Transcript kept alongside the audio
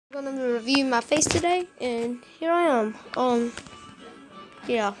I'm gonna review my face today, and here I am.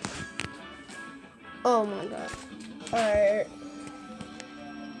 Yeah. Oh my god. Alright.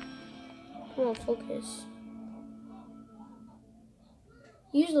 Come on, focus.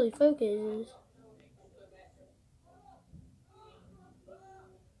 Usually focuses.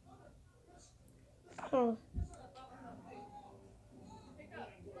 Oh.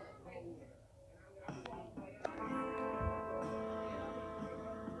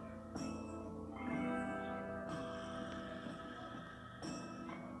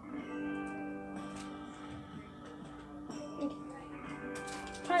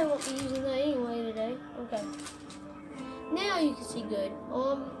 Probably won't be using that anyway today. Okay. Now you can see good.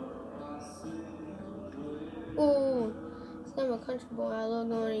 Oh. I'm a country boy. I love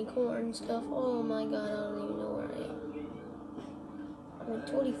going in corn and stuff. Oh my god, I don't even know where I am. I'm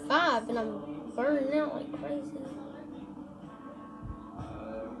 25 and I'm burning out like crazy.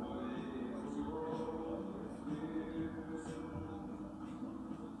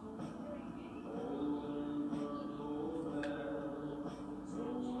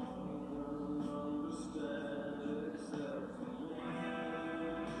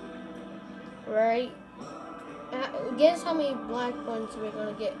 Right? Guess how many black ones we're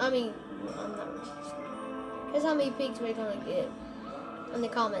gonna get. I'm not. Guess how many pigs we're gonna get in the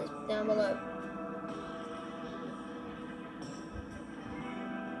comments down below.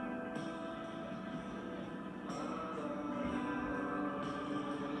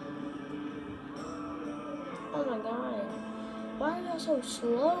 Oh my god. Why are y'all so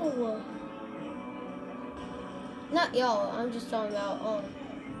slow? Not y'all, I'm just talking about, hold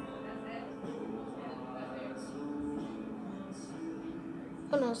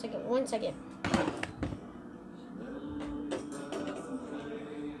on a second, 1 second.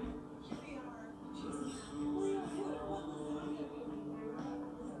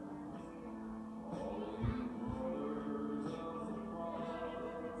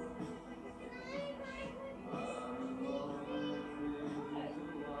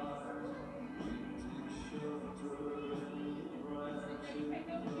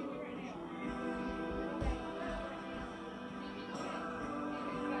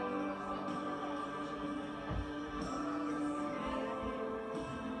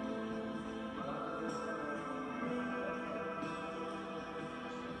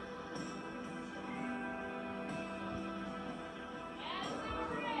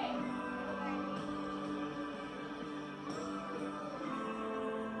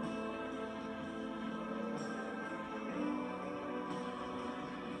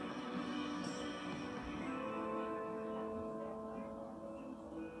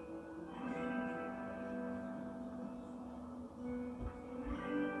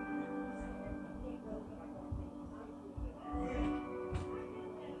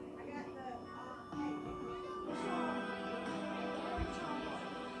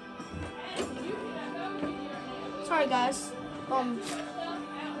 Sorry guys,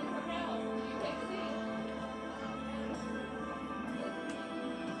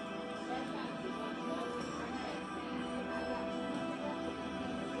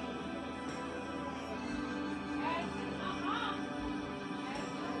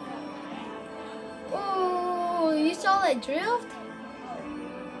 oh, you saw that drift?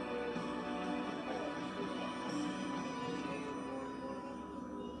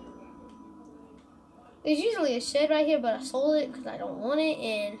 There's usually a shed right here, but I sold it because I don't want it,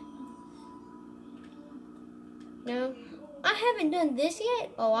 and no, I haven't done this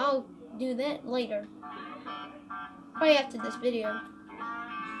yet. Oh, I'll do that later. Probably after this video.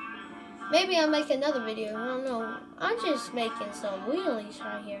 Maybe I'll make another video, I don't know. I'm just making some wheelies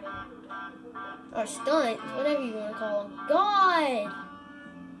right here. Or stunts, whatever you want to call them. God!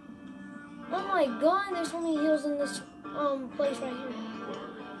 Oh my god, there's so many hills in this place right here.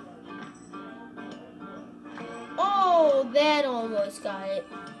 Oh, that almost got it.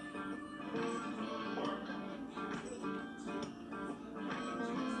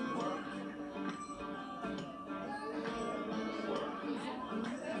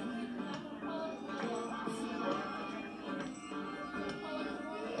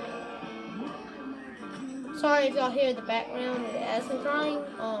 Sorry if y'all hear the background of the Aspen crying.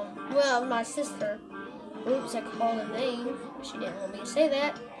 Well, my sister. Oops, I called her name. She didn't want me to say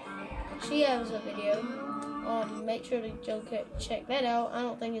that. She has a video. Make sure to go check that out. I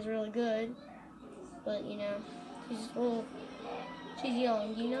don't think it's really good, but you know, she's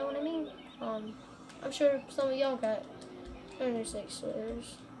young. You know what I mean? I'm sure some of y'all got 106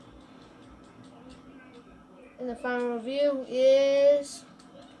 sweaters. And the final review is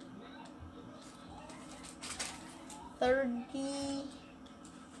 30.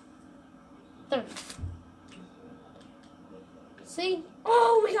 30. See?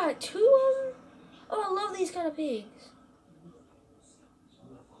 Oh, we got 2 of them? Oh, I love these kind of pigs.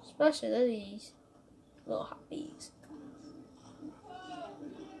 Especially these little hot pigs.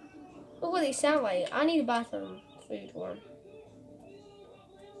 Look what they sound like. I need to buy some food for them.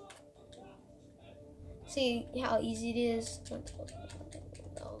 See how easy it is? One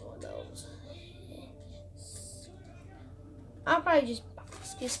of those. I'll probably just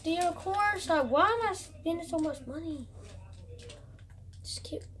get steer, of course. Like, why am I spending so much money? Just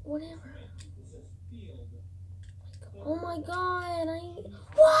get whatever. Oh my god,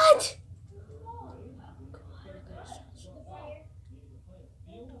 what?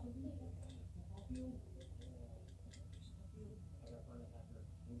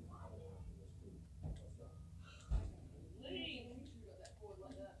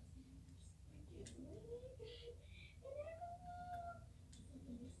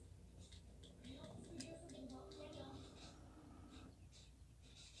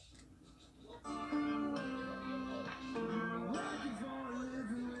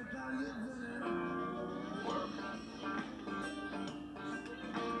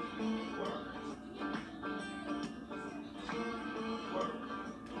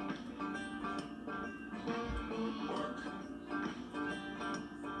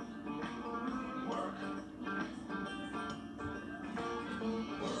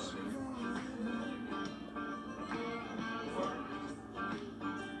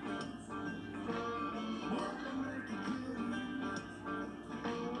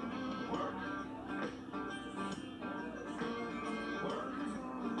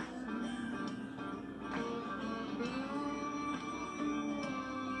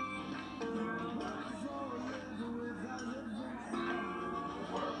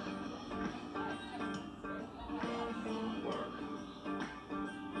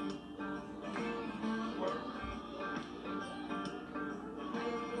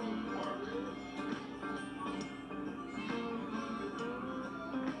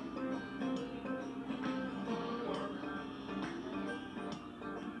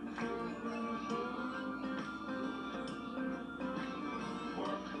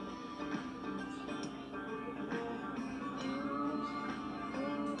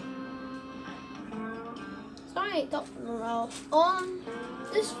 Sorry I ain't talking in a while.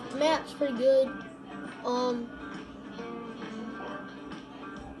 This map's pretty good.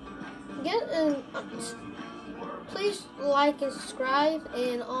 Please like and subscribe, and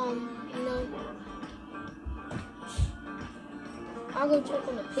you know, I'll go check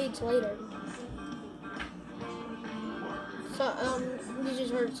on the pigs later. So you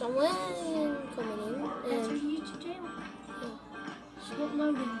just heard someone coming in, That's your and YouTube channel? yeah. So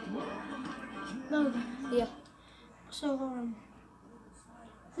Logan. Logan. Yeah. So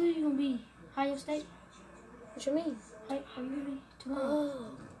who are you gonna be? Ohio State? What you mean? Are you gonna be tomorrow? Oh.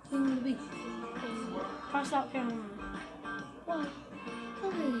 Who you gonna be? Or South Carolina? What?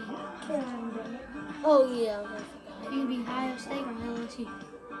 Carolina, brother. Oh yeah. You gonna be Ohio State or LSU?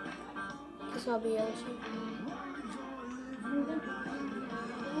 Guess I'll be LSU. Oh,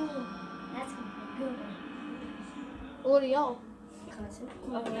 that's gonna be a good one. What are y'all?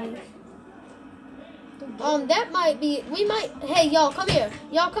 Okay. That might be. We might. Hey, y'all, come here.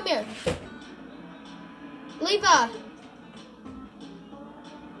 Y'all, come here. Levi.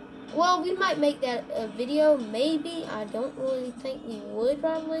 Well, we might make that a video. Maybe. I don't really think we would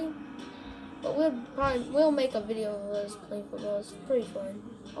probably. But we'll make a video of us playing football. It's pretty fun.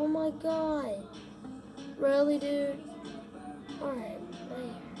 Oh my god. Really, dude? Alright,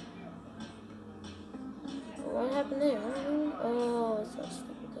 right here. What happened there? Oh, it's that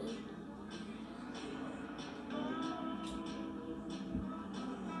stupid thing.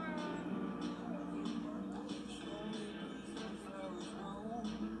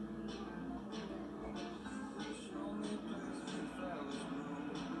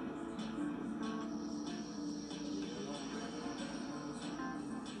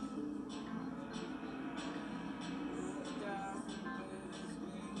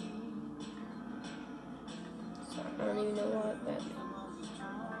 I don't even know what that.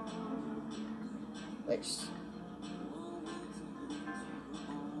 Which.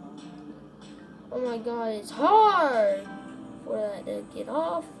 Oh my god, it's hard for that to get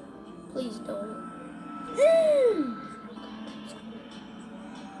off. Please don't.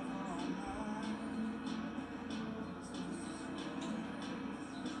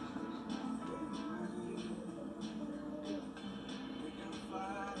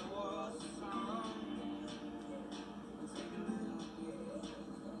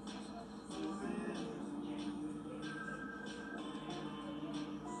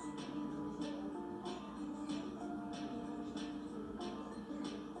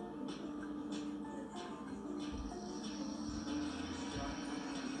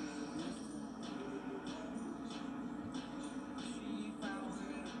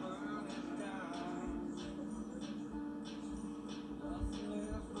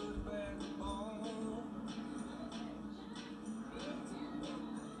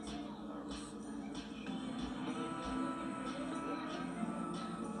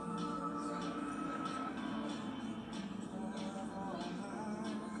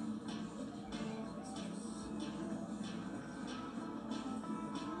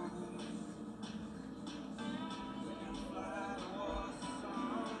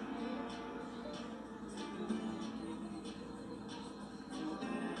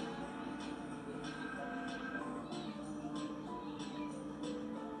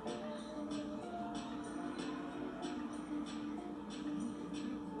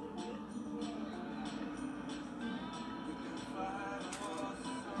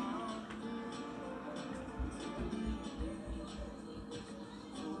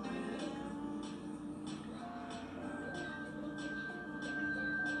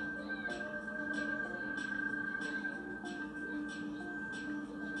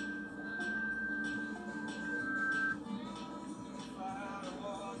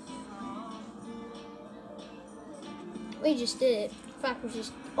 We just did it. In fact, we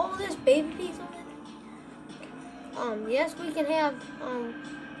just, oh, there's baby pigs on it. Yes, we can have,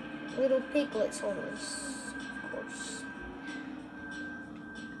 little piglets on us, of course.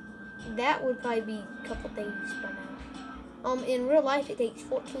 That would probably be a couple days by now. In real life, it takes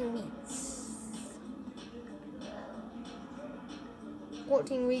 14 weeks.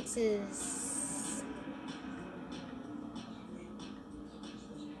 14 weeks is...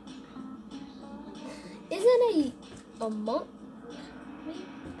 Isn't a month?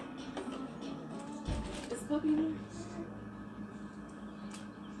 Is puppy here?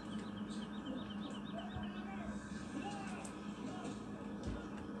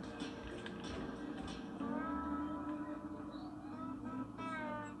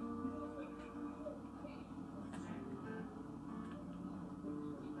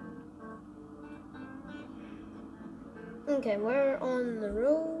 Okay, we're on the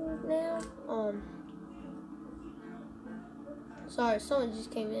road now. Sorry, someone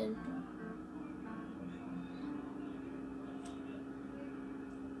just came in.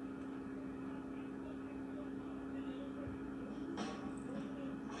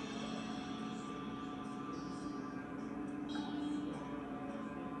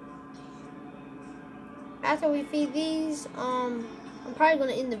 After we feed these, I'm probably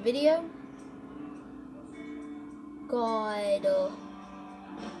gonna end the video. God, I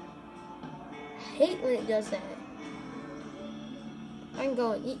hate when it does that. I can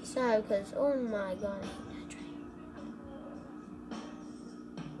go on each side because, oh my god, I hate that train.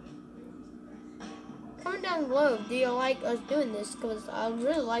 Comment down below, do you like us doing this? Because I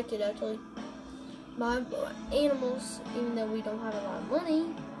really like it actually. My animals, even though we don't have a lot of money,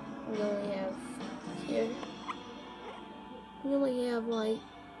 we only have here. We only have like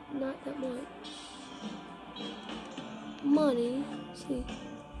not that much money. See.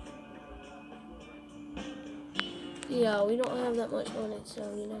 Yeah, we don't have that much money,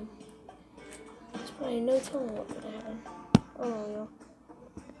 so, you know, there's probably no telling what could happen. Oh, yeah.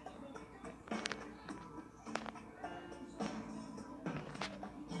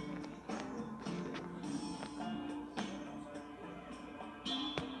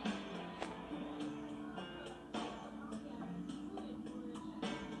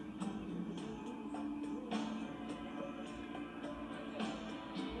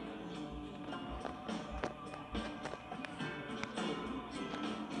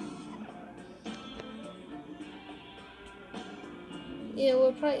 Yeah,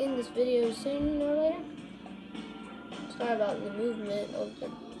 we'll probably end this video sooner or later. Sorry about the movement of the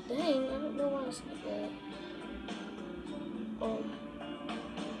thing. I don't know why I said that.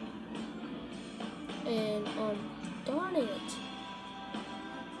 Darn it.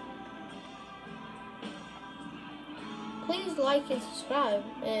 Please like and subscribe.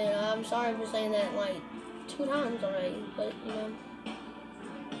 And I'm sorry for saying that like 2 times already, but you know,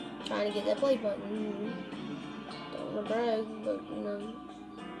 trying to get that play button. Don't want to brag, but you know,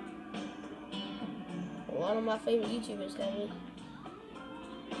 a lot of my favorite YouTubers have it.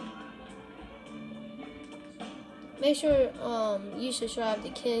 Make sure you subscribe to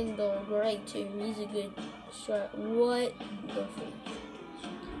Kendall Gray too. He's a good what the freak.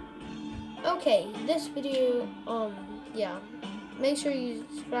 Okay, this video, yeah. Make sure you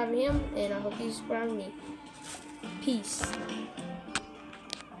subscribe to him, and I hope you subscribe to me. Peace.